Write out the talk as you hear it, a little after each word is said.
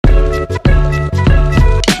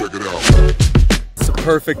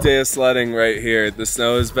perfect day of sledding right here. The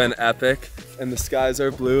snow has been epic and the skies are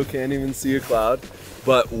blue, can't even see a cloud.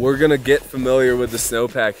 But we're gonna get familiar with the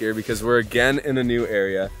snowpack here because we're again in a new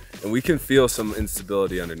area and we can feel some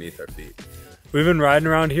instability underneath our feet. We've been riding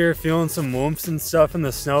around here feeling some whoops and stuff in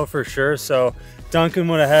the snow for sure. So Duncan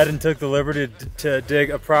went ahead and took the liberty to dig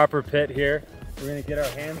a proper pit here. We're gonna get our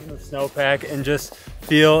hands in the snowpack and just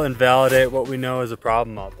feel and validate what we know is a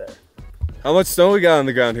problem out there. How much snow we got on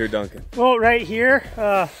the ground here, Duncan? Well, right here,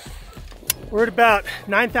 we're at about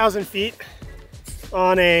 9,000 feet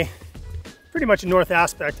on a pretty much a north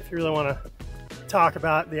aspect, if you really want to talk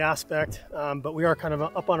about the aspect, but we are kind of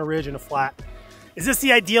up on a ridge and a flat. Is this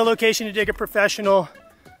the ideal location to dig a professional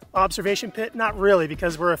observation pit? Not really,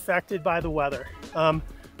 because we're affected by the weather.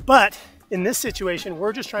 But in this situation,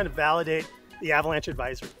 we're just trying to validate the avalanche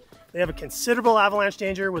advisory. They have a considerable avalanche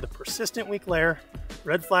danger with a persistent weak layer.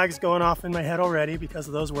 Red flags going off in my head already because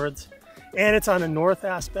of those words. And it's on a north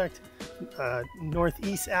aspect,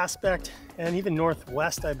 northeast aspect, and even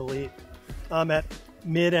northwest, I believe, at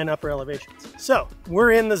mid and upper elevations. So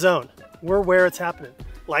we're in the zone. We're where it's happening.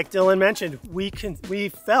 Like Dylan mentioned, we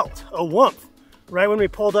felt a whoomp right when we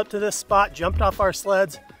pulled up to this spot, jumped off our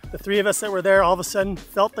sleds. The three of us that were there all of a sudden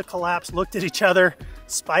felt the collapse, looked at each other,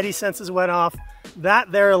 spidey senses went off.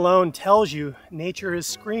 That there alone tells you nature is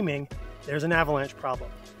screaming, there's an avalanche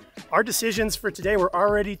problem. Our decisions for today were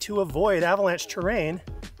already to avoid avalanche terrain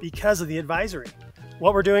because of the advisory.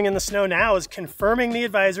 What we're doing in the snow now is confirming the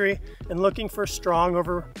advisory and looking for strong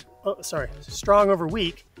over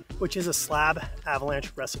weak, which is a slab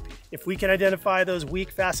avalanche recipe. If we can identify those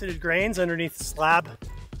weak faceted grains underneath slab,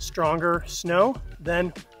 stronger snow,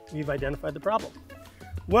 then we've identified the problem.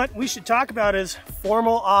 What we should talk about is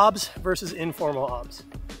formal OBS versus informal OBS.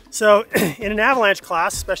 So in an avalanche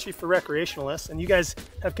class, especially for recreationalists, and you guys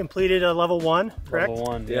have completed a level 1, correct? Level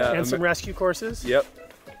 1, yeah. And some rescue courses? Yep.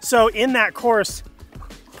 So in that course,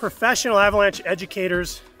 professional avalanche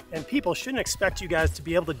educators and people shouldn't expect you guys to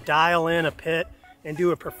be able to dial in a pit and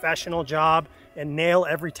do a professional job and nail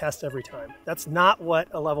every test every time. That's not what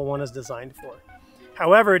a level 1 is designed for.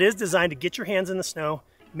 However, it is designed to get your hands in the snow,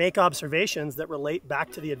 make observations that relate back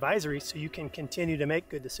to the advisory so you can continue to make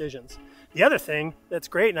good decisions. The other thing that's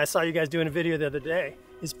great, and I saw you guys doing a video the other day,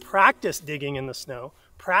 is practice digging in the snow,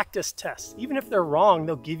 practice tests. Even if they're wrong,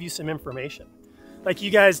 they'll give you some information. Like you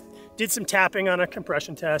guys did some tapping on a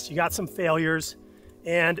compression test, you got some failures,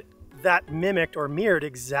 and that mimicked or mirrored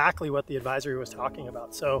exactly what the advisory was talking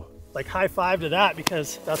about. So like high five to that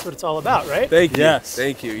because that's what it's all about, right? Thank you. Yes.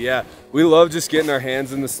 Thank you. Yeah. We love just getting our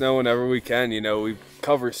hands in the snow whenever we can. You know, we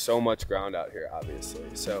cover so much ground out here, obviously.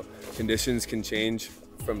 So conditions can change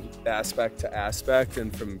from aspect to aspect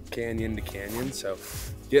and from canyon to canyon. So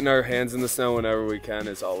getting our hands in the snow whenever we can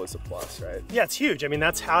is always a plus, right? Yeah, it's huge. I mean,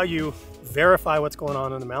 that's how you verify what's going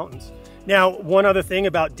on in the mountains. Now, one other thing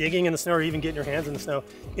about digging in the snow or even getting your hands in the snow,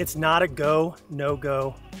 it's not a go,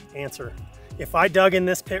 no-go answer. If I dug in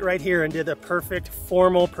this pit right here and did a perfect,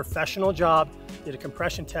 formal, professional job, did a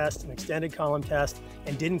compression test, an extended column test,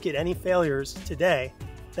 and didn't get any failures today,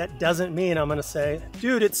 that doesn't mean I'm gonna say,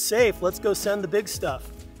 dude, it's safe, let's go send the big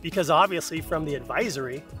stuff. Because obviously from the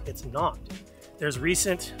advisory, it's not. There's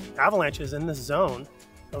recent avalanches in this zone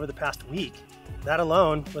over the past week. That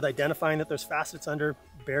alone, with identifying that there's facets under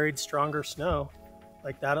buried, stronger snow,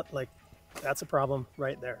 that's a problem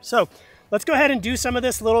right there. So let's go ahead and do some of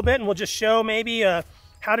this a little bit and we'll just show maybe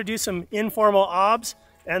how to do some informal OBS.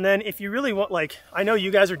 And then if you really want, I know you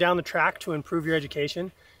guys are down the track to improve your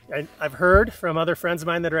education. I've heard from other friends of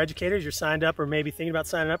mine that are educators, you're signed up or maybe thinking about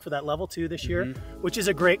signing up for that level 2 this year, which is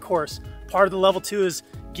a great course. Part of the level 2 is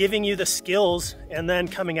giving you the skills and then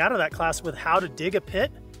coming out of that class with how to dig a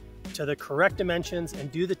pit to the correct dimensions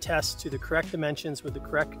and do the tests to the correct dimensions with the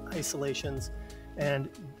correct isolations. And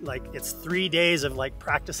it's 3 days of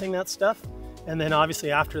practicing that stuff. And then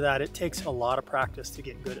obviously after that, it takes a lot of practice to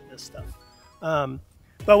get good at this stuff.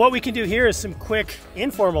 But what we can do here is some quick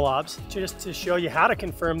informal OBS just to show you how to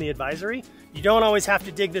confirm the advisory. You don't always have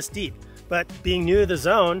to dig this deep, but being new to the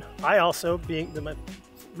zone, I also, being my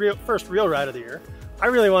first real ride of the year, I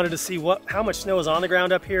really wanted to see how much snow is on the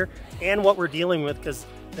ground up here and what we're dealing with, because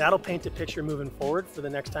that'll paint a picture moving forward for the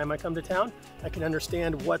next time I come to town. I can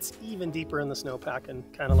understand what's even deeper in the snowpack and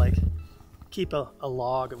kind of keep a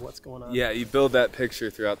log of what's going on. Yeah, you build that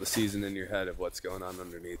picture throughout the season in your head of what's going on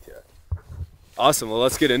underneath you. Awesome, well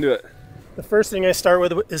let's get into it. The first thing I start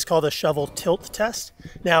with is called a shovel tilt test.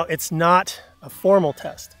 Now it's not a formal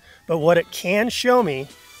test, but what it can show me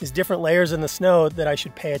is different layers in the snow that I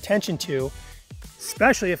should pay attention to,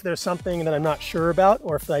 especially if there's something that I'm not sure about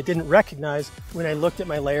or if I didn't recognize when I looked at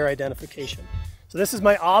my layer identification. So this is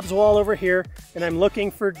my obs wall over here, and I'm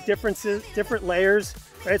looking for different layers,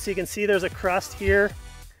 right? So you can see there's a crust here.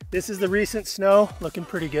 This is the recent snow, looking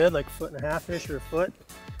pretty good, like 1.5 feet-ish or a foot.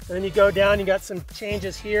 And then you go down, you got some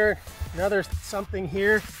changes here, another something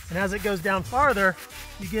here. And as it goes down farther,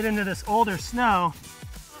 you get into this older snow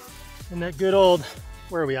and that good old,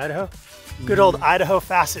 where are we, Idaho? Good old Idaho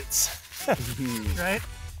facets, right?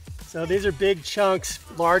 So these are big chunks,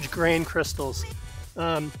 large grain crystals.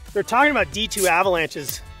 They're talking about D2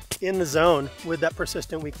 avalanches in the zone with that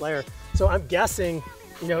persistent weak layer. So I'm guessing,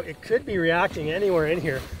 you know, it could be reacting anywhere in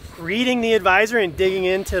here. Reading the advisory and digging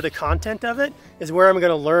into the content of it is where I'm going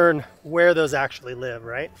to learn where those actually live,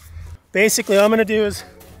 right? Basically, all I'm going to do is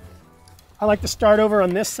I like to start over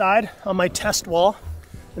on this side on my test wall,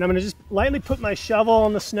 and I'm going to just lightly put my shovel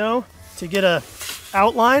on the snow to get a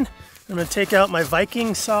outline. I'm going to take out my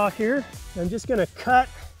Viking saw here. I'm just going to cut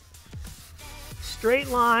straight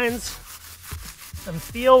lines and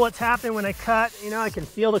feel what's happening when I cut. You know, I can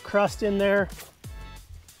feel the crust in there.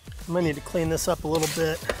 I might need to clean this up a little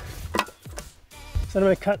bit. So I'm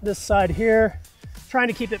going to cut this side here, trying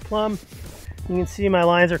to keep it plumb. You can see my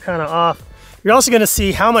lines are kind of off. You're also going to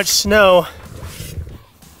see how much snow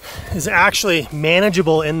is actually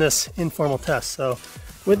manageable in this informal test. So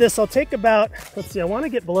with this, I'll take about, let's see, I want to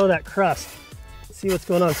get below that crust, see what's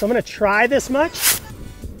going on. So I'm going to try this much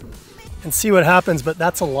and see what happens, but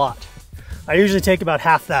that's a lot. I usually take about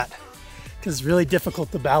half that because it's really difficult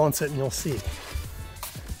to balance it, and you'll see.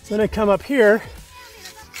 So then I come up here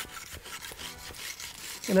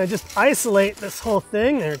and I just isolate this whole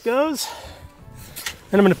thing. There it goes.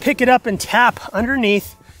 And I'm going to pick it up and tap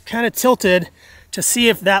underneath, kind of tilted, to see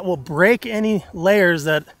if that will break any layers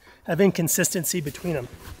that have inconsistency between them.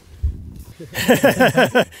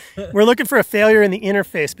 We're looking for a failure in the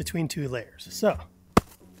interface between two layers. So,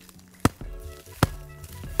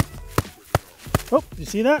 oh, you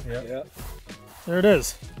see that? Yeah. There it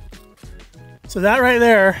is. So that right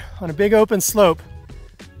there on a big open slope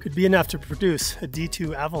could be enough to produce a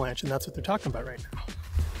D2 avalanche, and that's what they're talking about right now.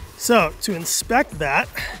 So to inspect that,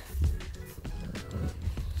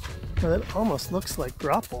 well, that almost looks like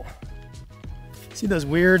grapple. See those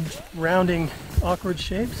weird rounding awkward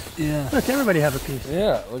shapes? Yeah. Look, everybody have a piece.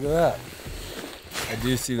 Yeah, look at that. I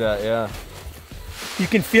do see that, yeah. You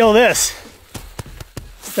can feel this.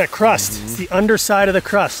 It's that crust. It's the underside of the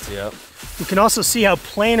crust. Yep. You can also see how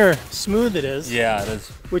planar smooth it is. Yeah, it is.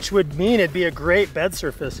 Which would mean it'd be a great bed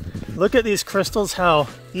surface. Look at these crystals, how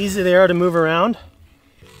easy they are to move around.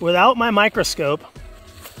 Without my microscope,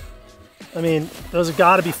 I mean, those have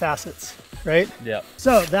got to be facets, right? Yeah.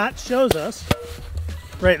 So that shows us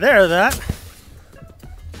right there that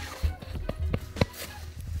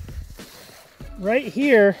right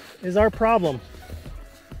here is our problem.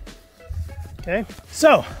 Okay,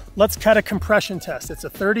 so let's cut a compression test. It's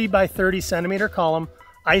a 30 by 30 centimeter column,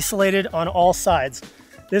 isolated on all sides.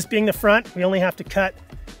 This being the front, we only have to cut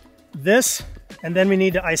this, and then we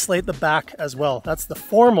need to isolate the back as well. That's the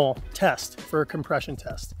formal test for a compression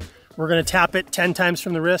test. We're gonna tap it 10 times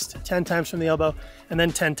from the wrist, 10 times from the elbow, and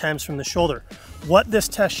then 10 times from the shoulder. What this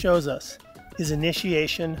test shows us is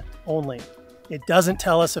initiation only. It doesn't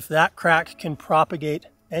tell us if that crack can propagate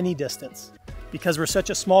any distance. Because we're such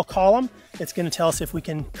a small column, it's going to tell us if we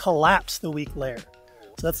can collapse the weak layer.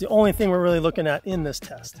 So that's the only thing we're really looking at in this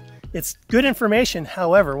test. It's good information.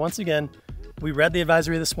 However, once again, we read the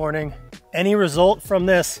advisory this morning. Any result from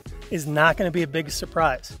this is not going to be a big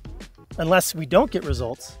surprise unless we don't get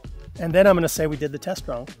results. And then I'm going to say we did the test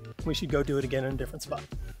wrong. We should go do it again in a different spot.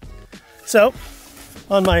 So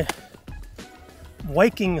on my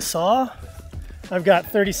Viking saw, I've got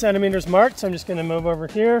 30 centimeters marked. So I'm just going to move over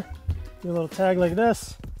here. Do a little tag like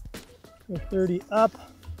this, go 30 up,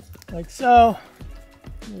 like so.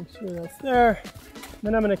 Make sure that's there.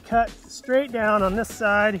 Then I'm gonna cut straight down on this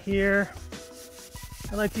side here.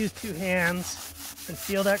 I like to use two hands and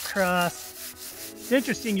feel that crust. It's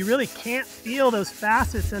interesting, you really can't feel those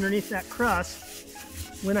facets underneath that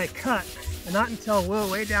crust when I cut, and not until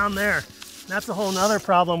way down there. And that's a whole nother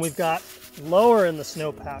problem we've got lower in the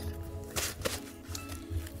snowpack.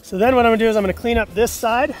 So then what I'm gonna do is I'm gonna clean up this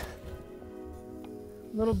side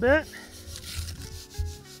a little bit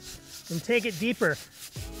and take it deeper.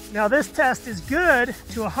 Now this test is good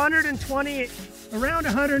to around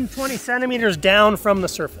 120 centimeters down from the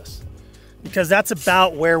surface, because that's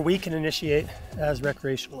about where we can initiate as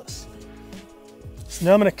recreationalists. So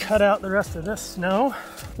now I'm going to cut out the rest of this snow.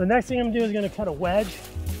 The next thing I'm going to do is going to cut a wedge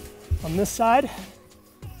on this side.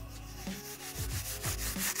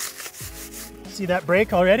 See that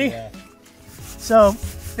break already? Yeah. So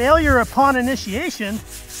failure upon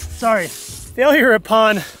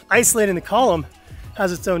isolating the column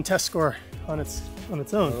has its own test score on its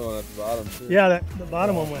own. Oh, at the bottom too. Yeah, the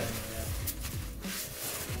bottom one went.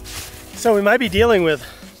 So we might be dealing with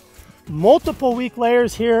multiple weak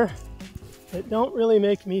layers here that don't really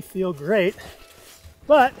make me feel great,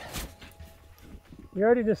 but we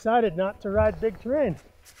already decided not to ride big terrain.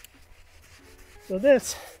 So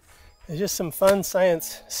this is just some fun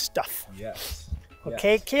science stuff. Yes.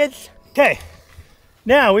 Okay, kids? Okay,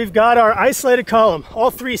 now we've got our isolated column,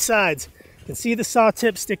 all three sides. You can see the saw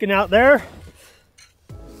tip sticking out there.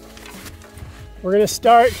 We're gonna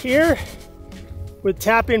start here with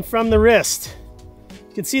tapping from the wrist.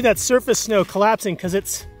 You can see that surface snow collapsing because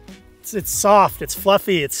it's soft, it's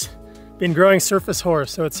fluffy, it's been growing surface hoar,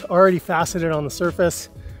 so it's already faceted on the surface.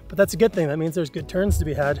 But that's a good thing. That means there's good turns to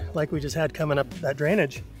be had, like we just had coming up that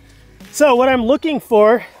drainage. So what I'm looking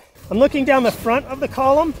for, I'm looking down the front of the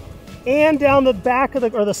column and down the back of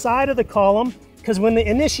the side of the column, because when the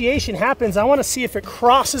initiation happens, I want to see if it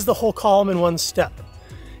crosses the whole column in one step.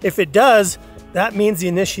 If it does, that means the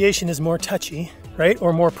initiation is more touchy, right?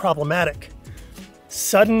 Or more problematic.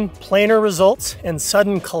 Sudden planar results and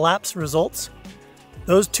sudden collapse results,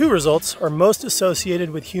 those two results are most associated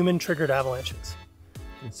with human triggered avalanches.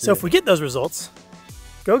 So if we get those results,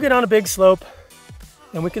 go get on a big slope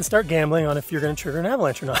and we can start gambling on if you're going to trigger an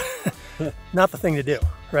avalanche or not. Not the thing to do,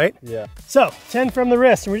 right? Yeah. So 10 from the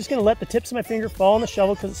wrist, and we're just going to let the tips of my finger fall on the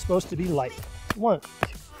shovel because it's supposed to be light. 1, 2,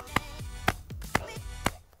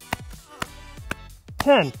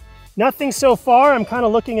 10. Nothing so far. I'm kind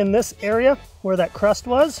of looking in this area where that crust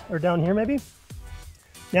was, or down here maybe.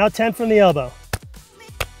 Now 10 from the elbow.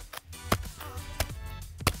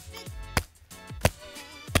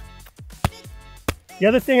 The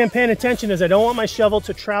other thing I'm paying attention is I don't want my shovel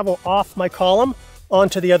to travel off my column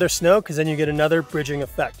onto the other snow, because then you get another bridging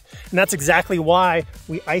effect. And that's exactly why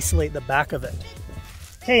we isolate the back of it.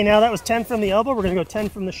 Okay, now that was 10 from the elbow. We're gonna go 10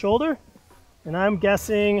 from the shoulder. And I'm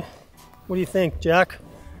guessing, what do you think, Jack?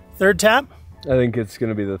 Third tap? I think it's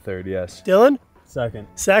gonna be the third, yes. Dylan? Second.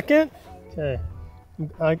 Second? Okay,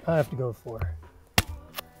 I have to go 4.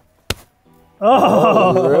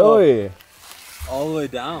 Oh, really? All the way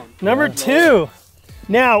down. Number 2.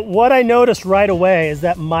 Now, what I noticed right away is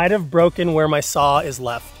that might have broken where my saw is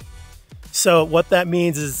left. So what that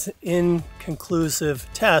means is inconclusive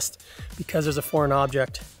test because there's a foreign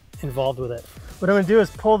object involved with it. What I'm gonna do is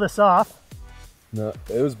pull this off. No,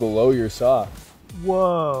 it was below your saw.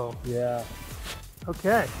 Whoa. Yeah.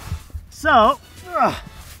 Okay. So,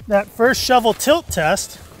 that first shovel tilt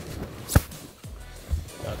test.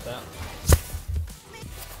 Got that.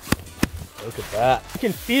 Look at that. You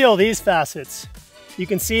can feel these facets. You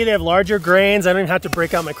can see they have larger grains. I don't even have to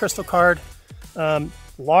break out my crystal card.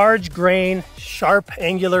 Large grain, sharp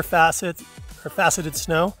angular facets, or faceted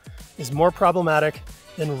snow is more problematic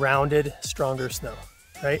than rounded, stronger snow,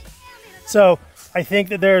 right? So I think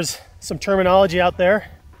that there's some terminology out there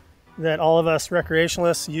that all of us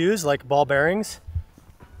recreationalists use, like ball bearings.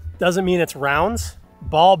 Doesn't mean it's rounds.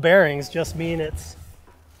 Ball bearings just mean it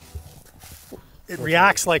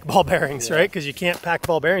reacts like ball bearings, right? Because you can't pack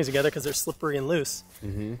ball bearings together because they're slippery and loose.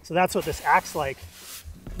 So that's what this acts like.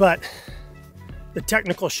 But the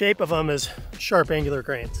technical shape of them is sharp angular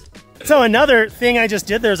grains. So another thing I just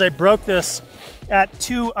did there is I broke this at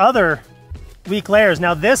 2 other weak layers.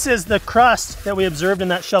 Now this is the crust that we observed in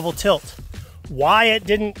that shovel tilt. Why it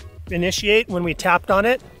didn't initiate when we tapped on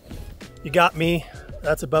it, you got me,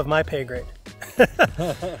 that's above my pay grade.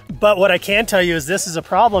 But what I can tell you is this is a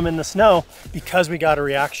problem in the snow because we got a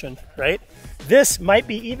reaction, right? This might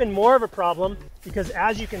be even more of a problem because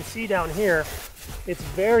as you can see down here, it's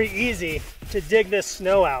very easy to dig this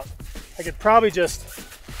snow out. I could probably just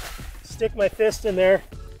stick my fist in there,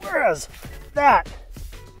 whereas that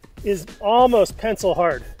is almost pencil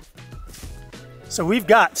hard. So we've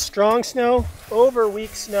got strong snow over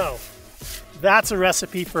weak snow. That's a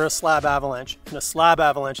recipe for a slab avalanche, and a slab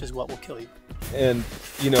avalanche is what will kill you. And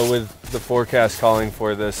you know, with the forecast calling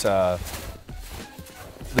for this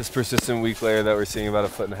this persistent weak layer that we're seeing about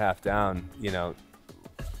 1.5 feet down, you know,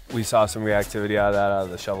 we saw some reactivity out of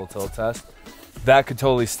the shovel tilt test. That could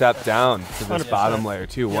totally step down to this 100%. bottom layer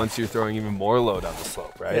too, once you're throwing even more load on the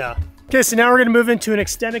slope, right? Yeah. Okay, so now we're gonna move into an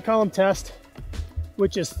extended column test,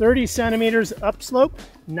 which is 30 centimeters upslope,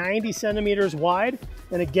 90 centimeters wide.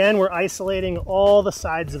 And again, we're isolating all the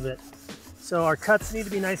sides of it. So our cuts need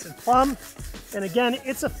to be nice and plumb. And again,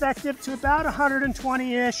 it's effective to about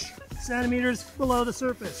 120-ish centimeters below the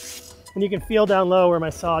surface. And you can feel down low where my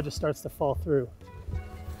saw just starts to fall through.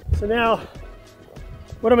 So now,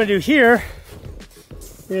 what I'm gonna do here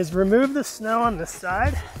is remove the snow on this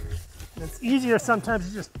side. And it's easier sometimes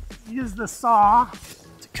to just use the saw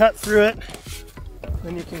to cut through it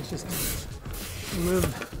Then you can just remove.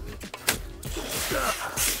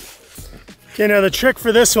 Okay, now the trick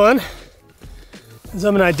for this one is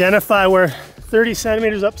I'm going to identify where 30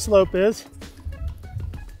 centimeters upslope is.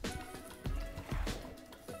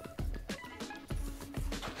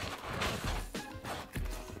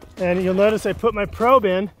 And you'll notice I put my probe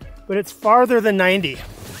in, but it's farther than 90.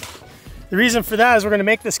 The reason for that is we're going to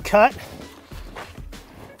make this cut,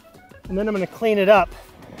 and then I'm going to clean it up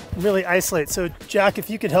and really isolate. So Jack, if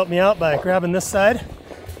you could help me out by grabbing this side.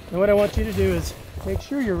 And what I want you to do is make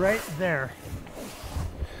sure you're right there.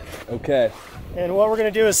 Okay. And what we're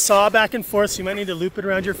going to do is saw back and forth, so you might need to loop it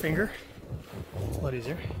around your finger. It's a lot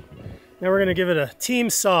easier. Now we're going to give it a team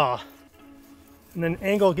saw. And then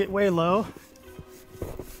angle, get way low.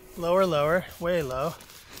 Lower, lower, way low.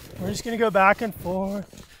 We're just going to go back and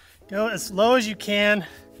forth. Go as low as you can.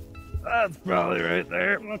 That's probably right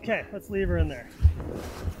there. Okay, let's leave her in there.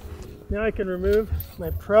 Now I can remove my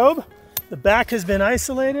probe. The back has been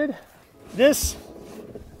isolated. This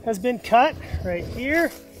has been cut right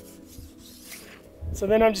here. So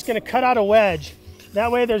then I'm just going to cut out a wedge.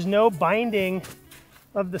 That way there's no binding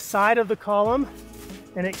of the side of the column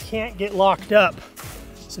and it can't get locked up.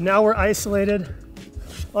 So now we're isolated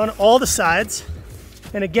on all the sides.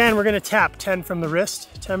 And again, we're going to tap 10 from the wrist,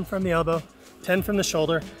 10 from the elbow, 10 from the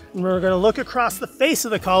shoulder. And we're going to look across the face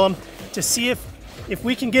of the column to see if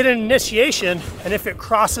we can get an initiation and if it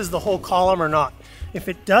crosses the whole column or not. If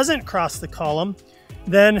it doesn't cross the column,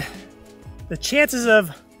 then the chances of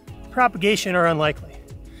propagation are unlikely.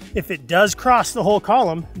 If it does cross the whole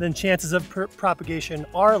column, then chances of propagation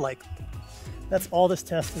are likely. That's all this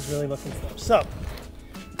test is really looking for. So,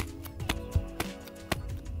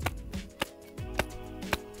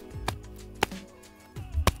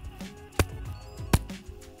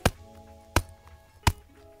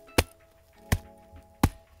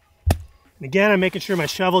 and again, I'm making sure my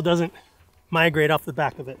shovel doesn't migrate off the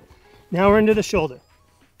back of it. Now we're into the shoulder.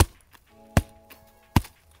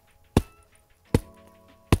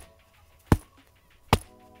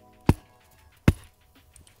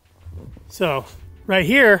 So right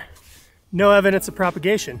here, no evidence of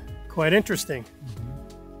propagation. Quite interesting.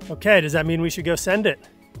 Okay, does that mean we should go send it?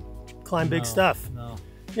 Climb big stuff? No.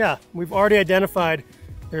 Yeah, we've already identified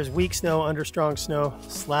there's weak snow, under strong snow,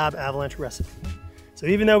 slab avalanche recipe. So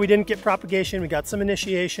even though we didn't get propagation, we got some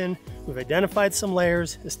initiation, we've identified some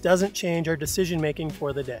layers, this doesn't change our decision making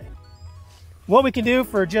for the day. What we can do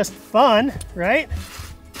for just fun, right?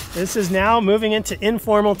 This is now moving into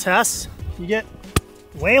informal tests. You get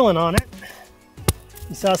whaling on it.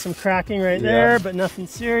 You saw some cracking right there, but nothing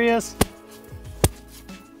serious.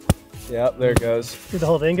 Yep, there it goes. Did the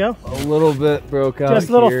whole thing go? A little bit broke out. Just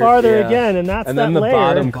a little here. farther again, and that's and that then the layer.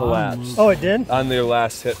 bottom collapsed. Oh, it did? On their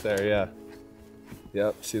last hit there, yeah.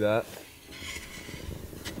 Yep, see that?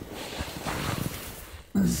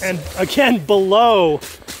 And again, below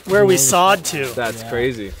where we sawed to. That's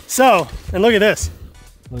crazy. So, and look at this.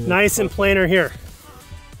 Nice and planar here.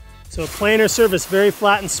 So planar surface, very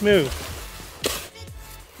flat and smooth.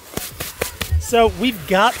 So we've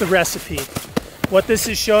got the recipe. What this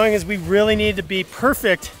is showing is we really need to be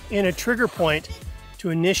perfect in a trigger point to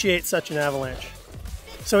initiate such an avalanche.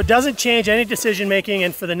 So it doesn't change any decision making,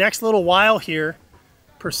 and for the next little while here,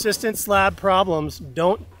 persistent slab problems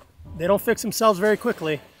don't fix themselves very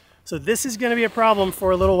quickly. So this is going to be a problem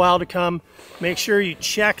for a little while to come. Make sure you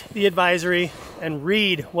check the advisory and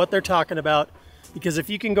read what they're talking about, because if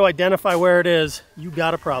you can go identify where it is, you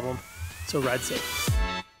got a problem. So ride safe.